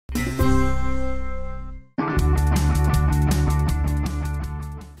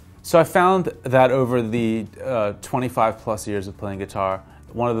So I found that over the 25 plus years of playing guitar,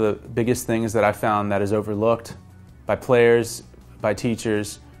 one of the biggest things that I found that is overlooked by players, by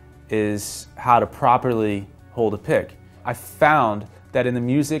teachers, is how to properly hold a pick. I found that in the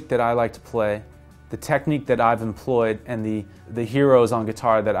music that I like to play, the technique that I've employed and the heroes on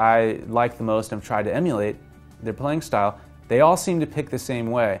guitar that I like the most and have tried to emulate their playing style, they all seem to pick the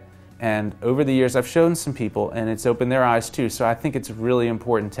same way. And over the years I've shown some people and it's opened their eyes too, so I think it's a really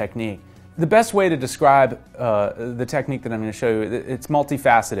important technique. The best way to describe the technique that I'm going to show you, it's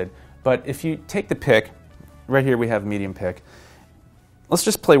multifaceted. But if you take the pick, right here we have a medium pick. Let's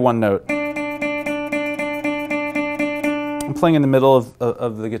just play one note. I'm playing in the middle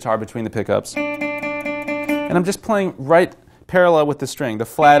of the guitar between the pickups. And I'm just playing right parallel with the string, the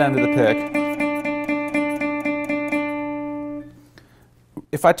flat end of the pick.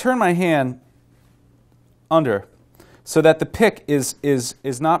 If I turn my hand under so that the pick is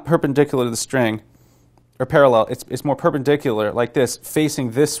not perpendicular to the string, or parallel, it's more perpendicular like this,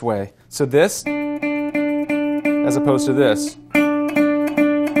 facing this way. So this, as opposed to this.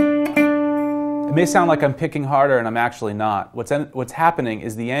 It may sound like I'm picking harder and I'm actually not. What's happening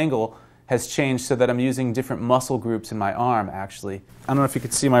is the angle has changed so that I'm using different muscle groups in my arm actually. I don't know if you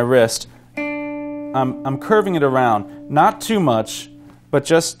can see my wrist. I'm curving it around, not too much, but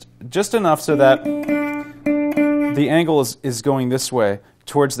just enough so that the angle is going this way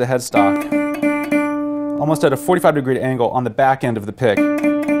towards the headstock, almost at a 45-degree angle on the back end of the pick.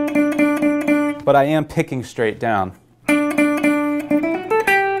 But I am picking straight down.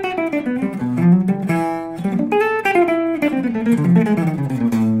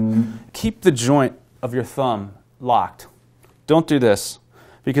 Keep the joint of your thumb locked. Don't do this,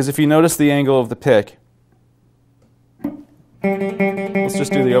 because if you notice the angle of the pick, let's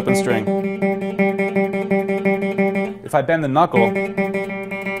just do the open string. If I bend the knuckle,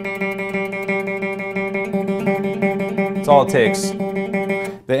 that's all it takes.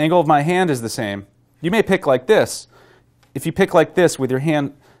 The angle of my hand is the same. You may pick like this. If you pick like this with your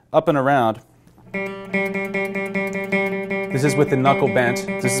hand up and around, this is with the knuckle bent,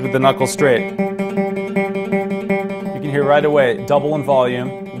 this is with the knuckle straight. You can hear right away, double in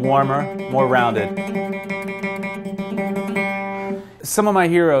volume, warmer, more rounded. Some of my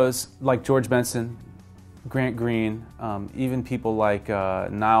heroes, like George Benson, Grant Green, even people like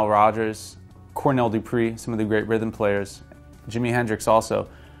Nile Rodgers, Cornell Dupree, some of the great rhythm players, Jimi Hendrix also,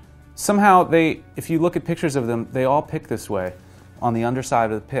 somehow if you look at pictures of them, they all pick this way, on the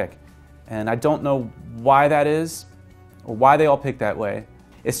underside of the pick. And I don't know why that is, or why they all pick that way.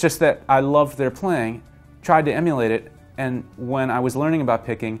 It's just that I loved their playing, tried to emulate it, and when I was learning about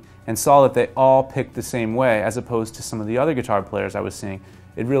picking and saw that they all picked the same way as opposed to some of the other guitar players I was seeing,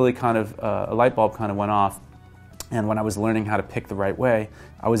 it really kind of, a light bulb kind of went off. And when I was learning how to pick the right way,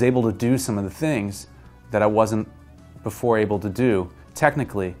 I was able to do some of the things that I wasn't before able to do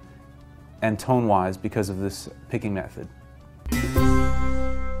technically and tone-wise because of this picking method.